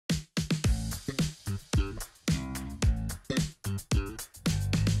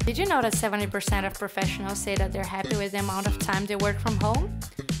Did you know that 70% of professionals say that they're happy with the amount of time they work from home?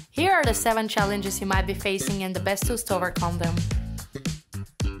 Here are the 7 challenges you might be facing and the best tools to overcome them.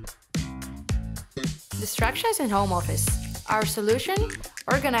 Distractions in home office. Our solution?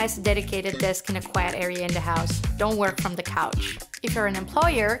 Organize a dedicated desk in a quiet area in the house. Don't work from the couch. If you're an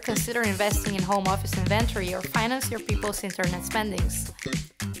employer, consider investing in home office inventory or finance your people's internet spendings.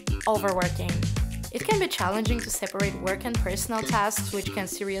 Overworking. It can be challenging to separate work and personal tasks, which can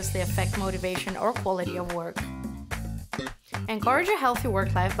seriously affect motivation or quality of work. Encourage a healthy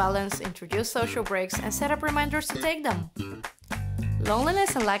work-life balance, introduce social breaks, and set up reminders to take them.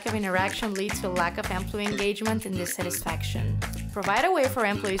 Loneliness and lack of interaction lead to a lack of employee engagement and dissatisfaction. Provide a way for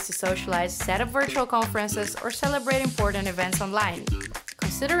employees to socialize, set up virtual conferences, or celebrate important events online.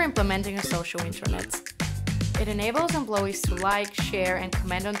 Consider implementing a social intranet. It enables employees to like, share, and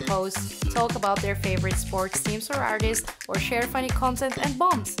comment on posts, talk about their favorite sports teams or artists, or share funny content and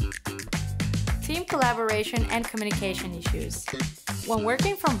bonds. Team collaboration and communication issues. When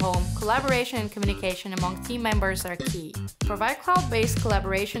working from home, collaboration and communication among team members are key. Provide cloud-based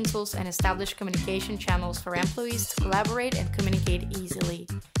collaboration tools and establish communication channels for employees to collaborate and communicate easily.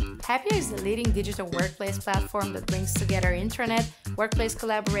 Happeo is the leading digital workplace platform that brings together intranet, workplace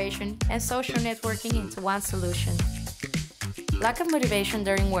collaboration, and social networking into one solution. Lack of motivation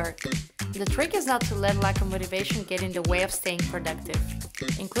during work. The trick is not to let lack of motivation get in the way of staying productive.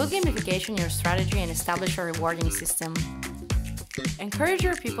 Include gamification in your strategy and establish a rewarding system. Encourage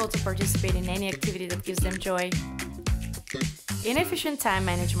your people to participate in any activity that gives them joy. Inefficient time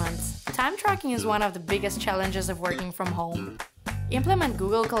management. Time tracking is one of the biggest challenges of working from home. Implement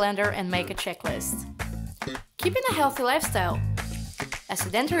Google Calendar and make a checklist. Keeping a healthy lifestyle. A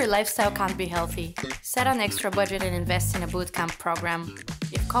sedentary lifestyle can't be healthy. Set an extra budget and invest in a bootcamp program.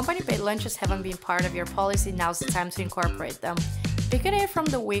 If company-paid lunches haven't been part of your policy, now's the time to incorporate them. Pick a day from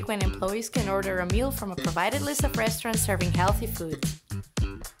the week when employees can order a meal from a provided list of restaurants serving healthy food.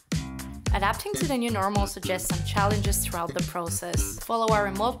 Adapting to the new normal suggests some challenges throughout the process. Follow our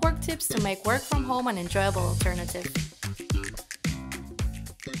remote work tips to make work from home an enjoyable alternative.